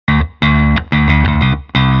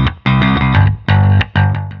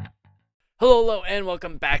Hello, and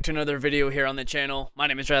welcome back to another video here on the channel. My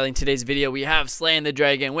name is Riley. In today's video, we have Slaying the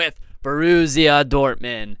Dragon with Borussia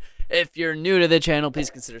Dortmund. If you're new to the channel, please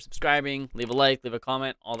consider subscribing, leave a like, leave a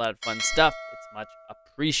comment, all that fun stuff. It's much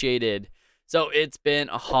appreciated. So it's been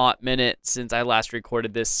a hot minute since I last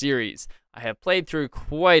recorded this series. I have played through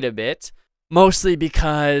quite a bit, mostly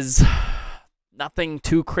because nothing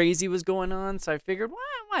too crazy was going on, so I figured,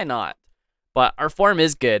 why not? But our form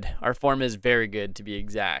is good. Our form is very good, to be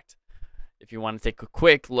exact. If you want to take a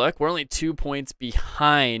quick look, we're only 2 points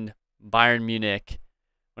behind Bayern Munich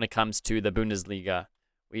when it comes to the Bundesliga.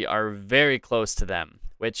 We are very close to them,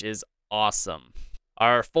 which is awesome.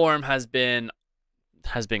 Our form has been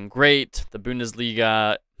great. The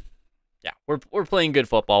Bundesliga, yeah, we're playing good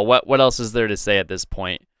football. What else is there to say at this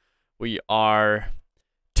point? We are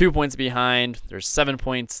 2 points behind. There's 7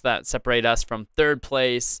 points that separate us from third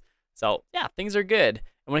place. So yeah, things are good.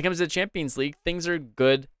 And when it comes to the Champions League, things are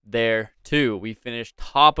good there too. We finished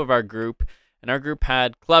top of our group, and our group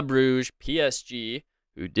had Club Brugge, PSG,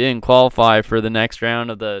 who didn't qualify for the next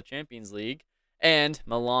round of the Champions League, and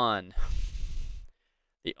Milan.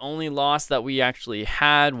 The only loss that we actually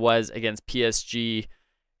had was against PSG,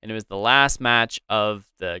 and it was the last match of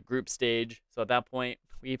the group stage. So at that point,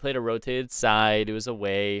 we played a rotated side. It was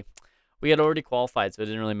away. We had already qualified, so it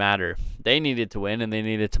didn't really matter. They needed to win, and they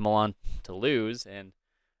needed to Milan to lose, and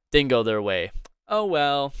didn't go their way. Oh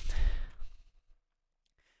well.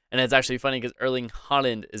 And it's actually funny because Erling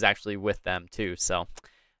Haaland is actually with them too. So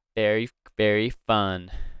very, very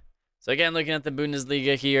fun. So again, looking at the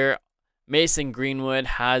Bundesliga here, Mason Greenwood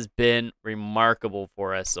has been remarkable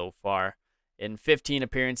for us so far. In 15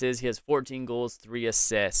 appearances, he has 14 goals, 3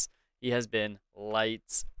 assists. He has been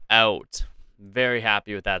lights out. Very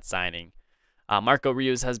happy with that signing. Marco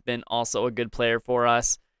Reus has been also a good player for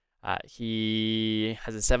us. He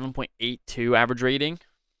has a 7.82 average rating.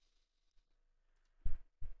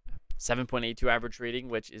 7.82 average rating,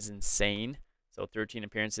 which is insane. So 13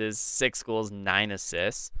 appearances, 6 goals, 9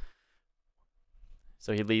 assists.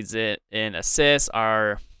 So he leads it in assists.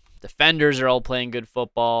 Our defenders are all playing good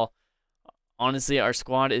football. Honestly, our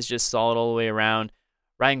squad is just solid all the way around.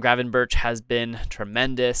 Ryan Gravenberch has been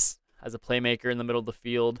tremendous as a playmaker in the middle of the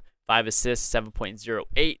field. 5 assists,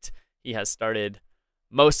 7.08. He has started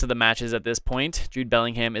most of the matches at this point. Jude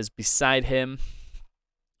Bellingham is beside him,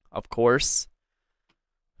 of course.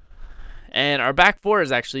 And our back four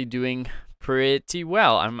is actually doing pretty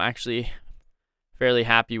well. I'm actually fairly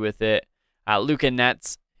happy with it. Luka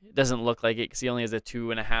Netz doesn't look like it because he only has a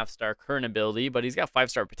 2.5-star current ability, but he's got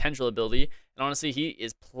 5-star potential ability. And honestly, he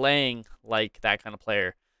is playing like that kind of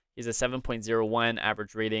player. He's a 7.01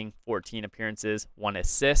 average rating, 14 appearances, 1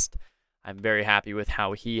 assist. I'm very happy with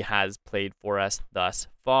how he has played for us thus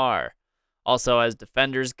far. Also, as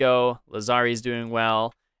defenders go, Lazari's doing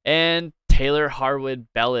well, and Taylor Harwood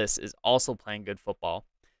Bellis is also playing good football.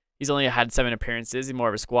 He's only had 7 appearances. He's more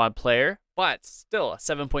of a squad player, but still,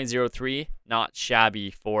 7.03, not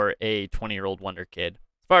shabby for a 20-year-old wonder kid.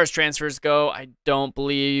 As far as transfers go, I don't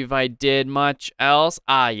believe I did much else.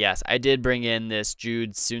 Yes, I did bring in this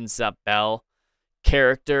Jude Soonsup-Bell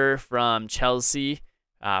character from Chelsea.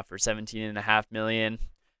 For $17.5 million.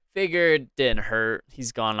 Figured didn't hurt.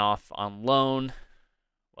 He's gone off on loan.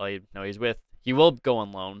 Well, he will go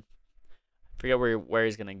on loan. I forget where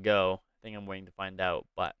he's gonna go. I think I'm waiting to find out,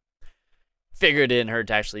 but figured it didn't hurt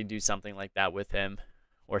to actually do something like that with him,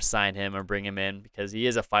 or sign him, or bring him in, because he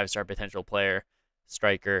is a 5-star potential player,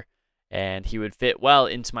 striker, and he would fit well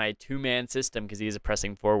into my 2-man system because he is a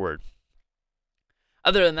pressing forward.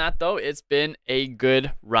 Other than that, though, it's been a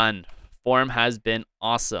good run. Form has been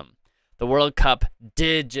awesome. The World Cup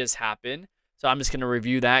did just happen, so I'm just going to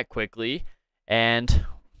review that quickly. And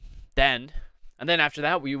then after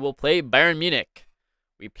that, we will play Bayern Munich.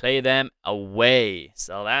 We play them away,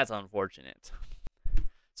 so that's unfortunate.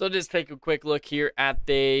 So just take a quick look here at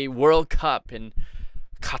the World Cup in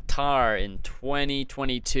Qatar in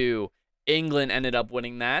 2022. England ended up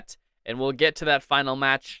winning that, and we'll get to that final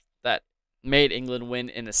match that made England win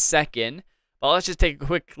in a second. But let's just take a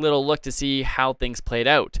quick little look to see how things played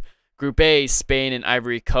out. Group A, Spain and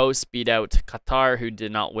Ivory Coast beat out Qatar, who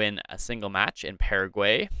did not win a single match, in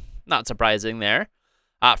Paraguay. Not surprising there.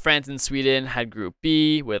 France and Sweden had Group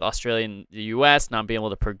B, with Australia and the US not being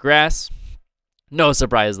able to progress. No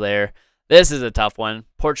surprise there. This is a tough one.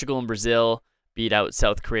 Portugal and Brazil beat out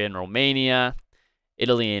South Korea and Romania.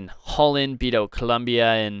 Italy and Holland beat out Colombia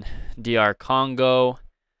and DR Congo.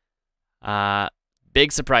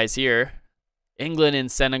 Big surprise here. England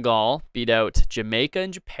and Senegal beat out Jamaica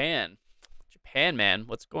and Japan. Japan, man,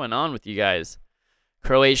 what's going on with you guys?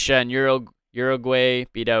 Croatia and Uruguay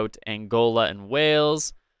beat out Angola and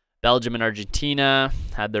Wales. Belgium and Argentina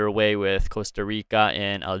had their way with Costa Rica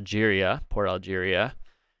and Algeria, poor Algeria.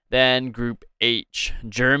 Then Group H,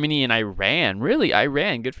 Germany and Iran. Really,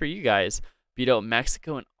 Iran, good for you guys. Beat out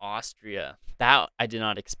Mexico and Austria. That I did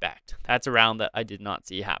not expect. That's a round that I did not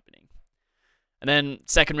see happening. And then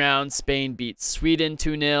second round, Spain beat Sweden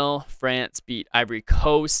 2-0. France beat Ivory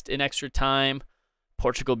Coast in extra time.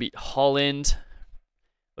 Portugal beat Holland.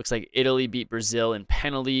 Looks like Italy beat Brazil in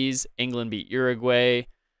penalties. England beat Uruguay.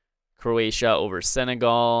 Croatia over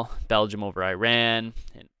Senegal. Belgium over Iran.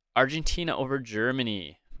 And Argentina over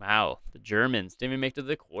Germany. Wow, the Germans didn't even make it to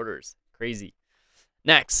the quarters. Crazy.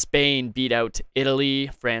 Next, Spain beat out Italy.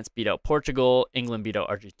 France beat out Portugal. England beat out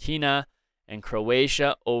Argentina. And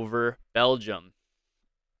Croatia over Belgium.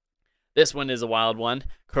 This one is a wild one.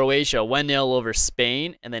 Croatia 1-0 over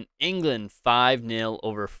Spain. And then England 5-0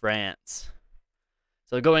 over France.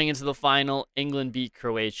 So going into the final, England beat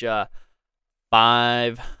Croatia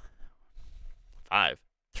 3-0.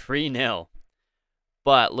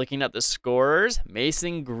 But looking at the scorers,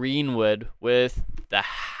 Mason Greenwood with the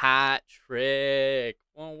hat trick.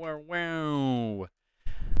 Wow, wow, wow.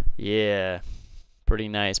 Yeah, pretty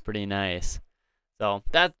nice, pretty nice. So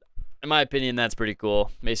that, in my opinion, that's pretty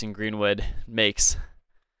cool. Mason Greenwood makes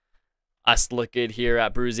us look good here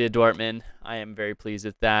at Borussia Dortmund. I am very pleased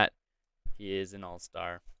with that. He is an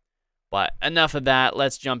all-star. But enough of that.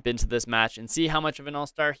 Let's jump into this match and see how much of an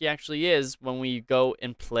all-star he actually is when we go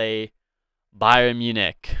and play Bayern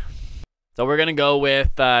Munich. So we're going to go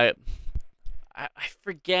with, I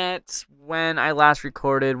forget when I last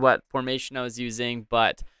recorded what formation I was using,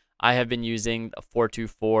 but I have been using a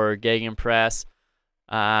 4-2-4 Gegenpress.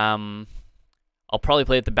 I'll probably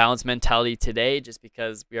play with the balanced mentality today just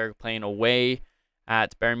because we are playing away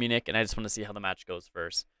at Bayern Munich, and I just want to see how the match goes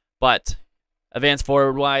first. But advanced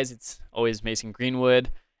forward-wise, it's always Mason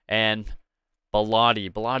Greenwood and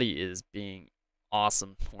Bellotti. Bellotti is being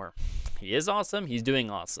awesome. Or he is awesome. He's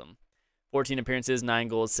doing awesome. 14 appearances, 9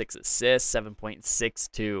 goals, 6 assists,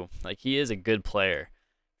 7.62. Like, he is a good player.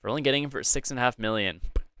 We're only getting him for $6.5 million.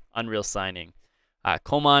 Unreal signing.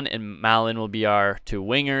 Coman and Malin will be our two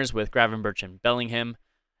wingers with Gravenberch and Bellingham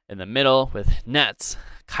in the middle with Nets,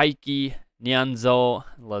 Kaiki, Nianzo,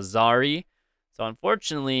 Lazari. So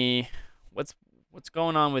unfortunately, what's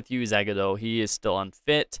going on with you, Zagadou? He is still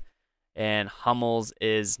unfit, and Hummels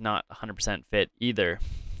is not 100% fit either.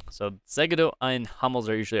 So Zagadou and Hummels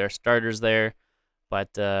are usually our starters there,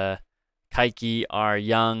 but Kaiki, our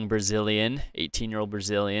young Brazilian, 18-year-old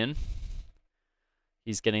Brazilian,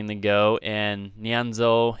 he's getting the go, and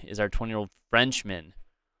Nianzo is our 20-year-old Frenchman.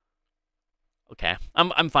 Okay,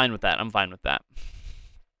 I'm fine with that. I'm fine with that.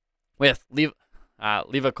 With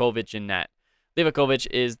Livakovic in net. Livakovic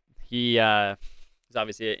is he's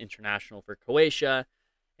obviously an international for Croatia,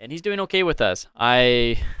 and he's doing okay with us.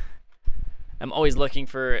 I'm always looking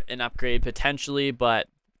for an upgrade potentially, but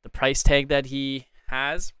the price tag that he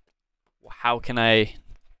has, how can I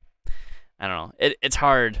don't know. It's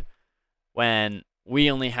hard when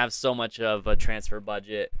we only have so much of a transfer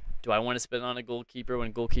budget. Do I want to spend on a goalkeeper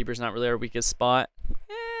when goalkeeper's not really our weakest spot?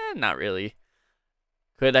 Not really.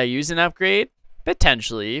 Could I use an upgrade?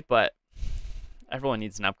 Potentially, but everyone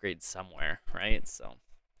needs an upgrade somewhere, right? So,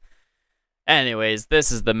 anyways,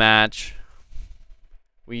 this is the match.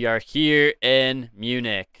 We are here in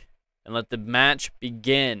Munich, and let the match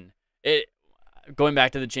begin. Going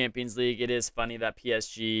back to the Champions League, it is funny that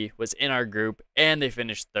PSG was in our group and they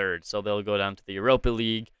finished third, so they'll go down to the Europa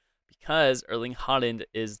League because Erling Haaland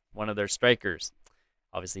is one of their strikers.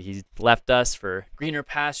 Obviously, he's left us for greener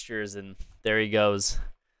pastures, and there he goes,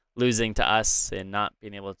 losing to us and not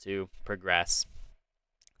being able to progress.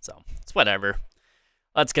 So, it's whatever.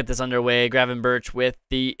 Let's get this underway. Gravenberch with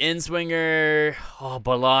the in-swinger. Oh,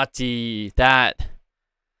 Bellotti.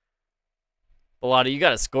 Bellotti, you got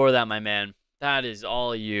to score that, my man. That is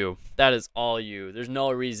all you. That is all you. There's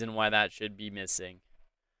no reason why that should be missing.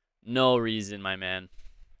 No reason, my man.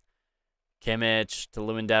 Kimmich to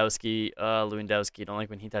Lewandowski. Lewandowski, don't like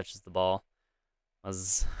when he touches the ball.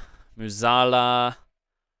 Muzala.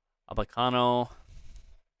 Abacano.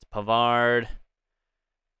 Pavard.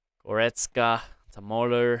 Goretzka. To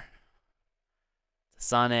Moller. To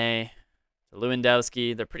Sané. To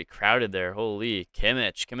Lewandowski. They're pretty crowded there. Holy.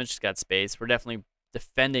 Kimmich's got space. We're definitely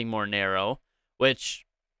defending more narrow, which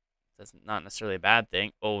that's not necessarily a bad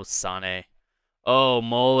thing. Oh, Sané. Oh,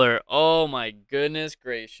 Moller. Oh, my goodness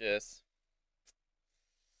gracious.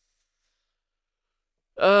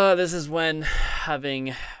 This is when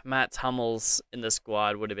having Mats Hummels in the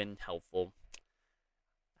squad would have been helpful.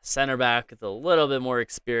 Center back with a little bit more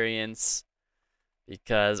experience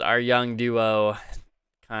because our young duo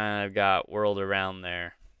kind of got whirled around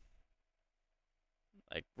there.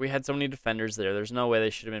 Like, we had so many defenders there. There's no way they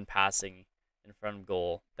should have been passing in front of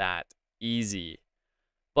goal that easy.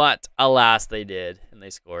 But, alas, they did, and they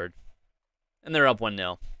scored. And they're up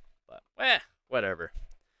 1-0. But, whatever.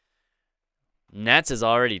 Nets is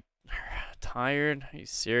already tired. Are you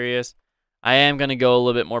serious? I am going to go a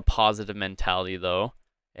little bit more positive mentality, though.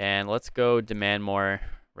 And let's go demand more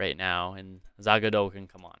right now. And Zagadou can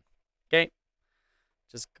come on. Okay?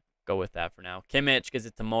 Just go with that for now. Kimmich gives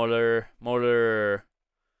it to Moller. Moller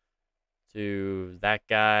to that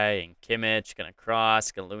guy. And Kimmich going to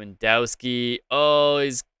cross. Going to Lewandowski. Oh,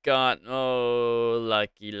 he's got... Oh,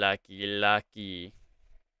 lucky, lucky, lucky.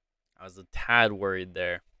 I was a tad worried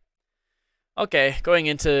there. Okay, going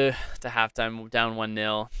into halftime, down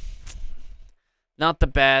 1-0. Not the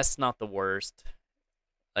best, not the worst.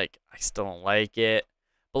 Like, I still don't like it.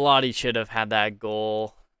 Bellotti should have had that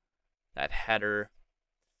goal. That header.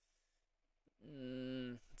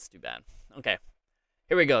 It's too bad. Okay.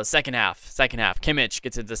 Here we go. Second half. Kimmich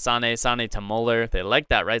gets it to Sane. Sane to Moller. They like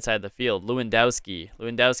that right side of the field. Lewandowski.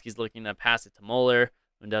 Lewandowski's looking to pass it to Moller.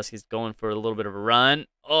 Lewandowski's going for a little bit of a run.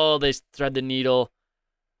 Oh, they thread the needle.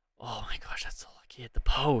 Oh my gosh, that's so lucky. Hit the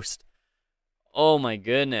post. Oh my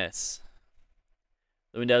goodness.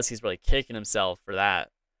 Lewandowski's probably kicking himself for that.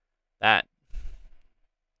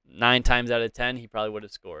 9 times out of 10, he probably would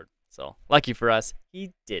have scored. So, lucky for us,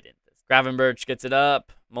 he didn't. Gravenberch gets it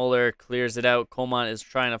up. Moller clears it out. Coman is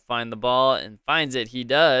trying to find the ball and finds it. He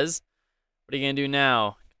does. What are you going to do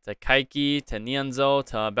now? To Kaiki, to Nianzo,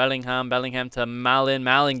 to Bellingham. Bellingham to Malin.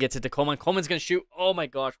 Malin gets it to Coman. Coman's going to shoot. Oh my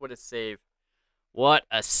gosh, what a save. What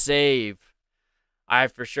a save. I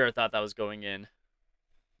for sure thought that was going in.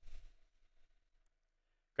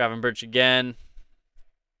 Gravenberch again.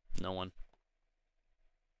 No one.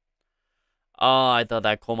 Oh, I thought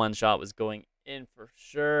that Coman shot was going in for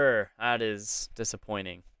sure. That is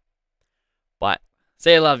disappointing. But,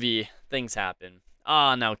 c'est la vie. Things happen.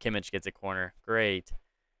 Oh, now Kimmich gets a corner. Great.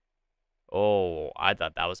 Oh, I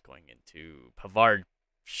thought that was going in too. Pavard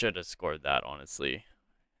should have scored that, honestly.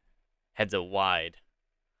 Heads it wide.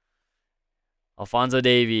 Alphonso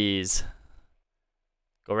Davies.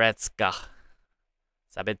 Goretzka.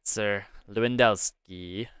 Sabitzer.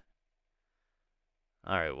 Lewandowski.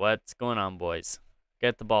 Alright, what's going on, boys?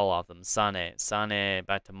 Get the ball off them. Sane. Sane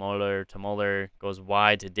back to Moller. To Moller. Goes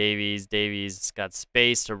wide to Davies. Davies got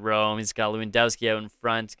space to roam. He's got Lewandowski out in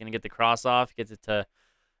front. He's going to get the cross off. Gets it to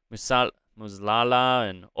Muslala.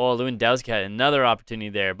 And oh, Lewandowski had another opportunity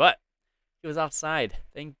there. But he was offside.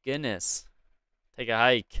 Thank goodness. Take a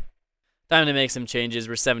hike. Time to make some changes.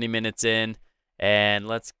 We're 70 minutes in. And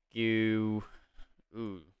let's go.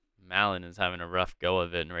 Ooh, Malin is having a rough go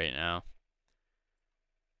of it right now.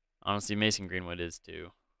 Honestly, Mason Greenwood is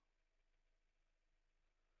too.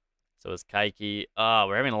 So is Kaiki. Oh,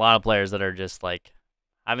 we're having a lot of players that are just like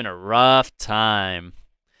having a rough time.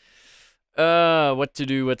 What to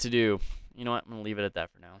do? You know what? I'm going to leave it at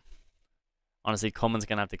that for now. Honestly, Coleman's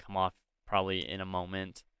going to have to come off probably in a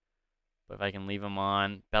moment. But if I can leave him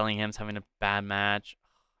on. Bellingham's having a bad match.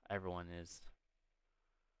 Everyone is.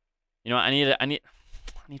 You know what? I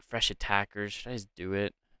need fresh attackers. Should I just do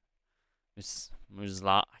it?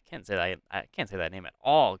 Musla. I can't say that name at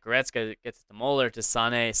all. Goretzka gets it to Moller to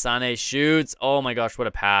Sane. Sane shoots. Oh my gosh, what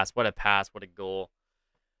a pass. What a pass. What a goal.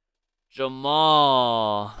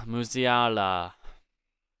 Jamal Musiala.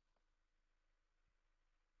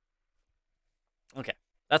 Okay.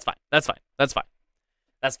 That's fine.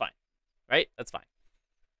 Right? That's fine.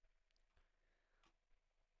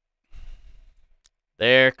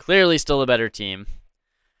 They're clearly still a better team.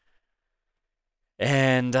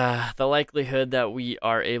 And the likelihood that we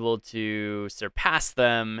are able to surpass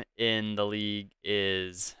them in the league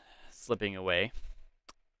is slipping away.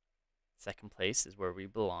 Second place is where we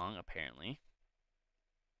belong, apparently.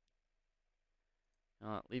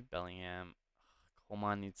 Leave Bellingham.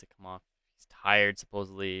 Coleman needs to come off. He's tired,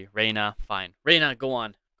 supposedly. Reina, fine. Reina, go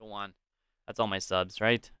on. That's all my subs,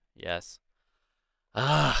 right? Yes.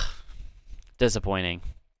 Disappointing.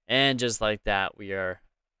 And just like that, we are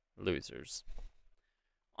losers.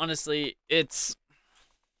 Honestly, it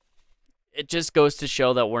just goes to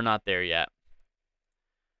show that we're not there yet.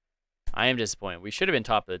 I am disappointed. We should have been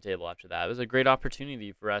top of the table after that. It was a great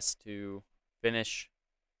opportunity for us to finish,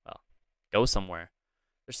 well, go somewhere.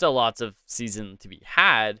 There's still lots of season to be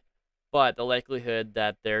had, but the likelihood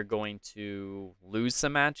that they're going to lose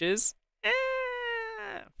some matches,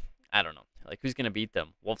 I don't know. Like, who's going to beat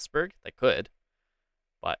them? Wolfsburg? They could,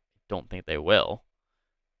 but I don't think they will.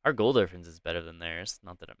 Our goal difference is better than theirs.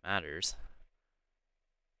 Not that it matters.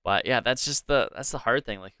 But yeah, that's the hard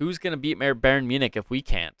thing. Like, who's gonna beat Bayern Munich if we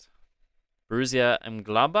can't? Borussia and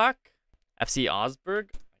Gladbach? FC Augsburg?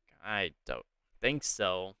 I don't think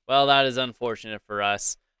so. Well, that is unfortunate for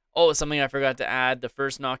us. Oh, something I forgot to add. The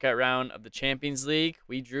first knockout round of the Champions League,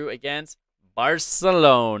 we drew against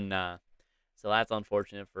Barcelona. So that's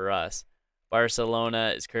unfortunate for us.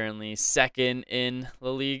 Barcelona is currently second in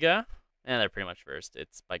La Liga. And they're pretty much first.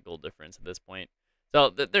 It's by goal difference at this point. So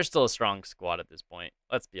they're still a strong squad at this point.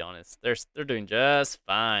 Let's be honest. They're doing just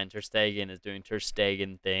fine. Ter Stegen is doing Ter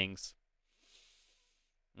Stegen things.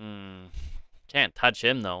 Can't touch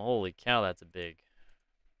him, though. Holy cow, that's a big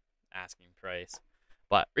asking price.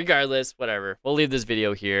 But regardless, whatever. We'll leave this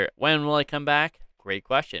video here. When will I come back? Great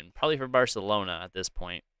question. Probably for Barcelona at this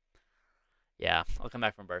point. Yeah, I'll come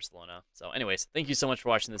back from Barcelona. So anyways, thank you so much for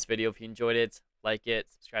watching this video. If you enjoyed it, like it,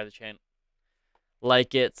 subscribe to the channel.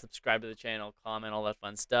 Like it, subscribe to the channel, comment, all that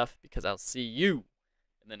fun stuff, because I'll see you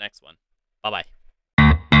in the next one. Bye-bye.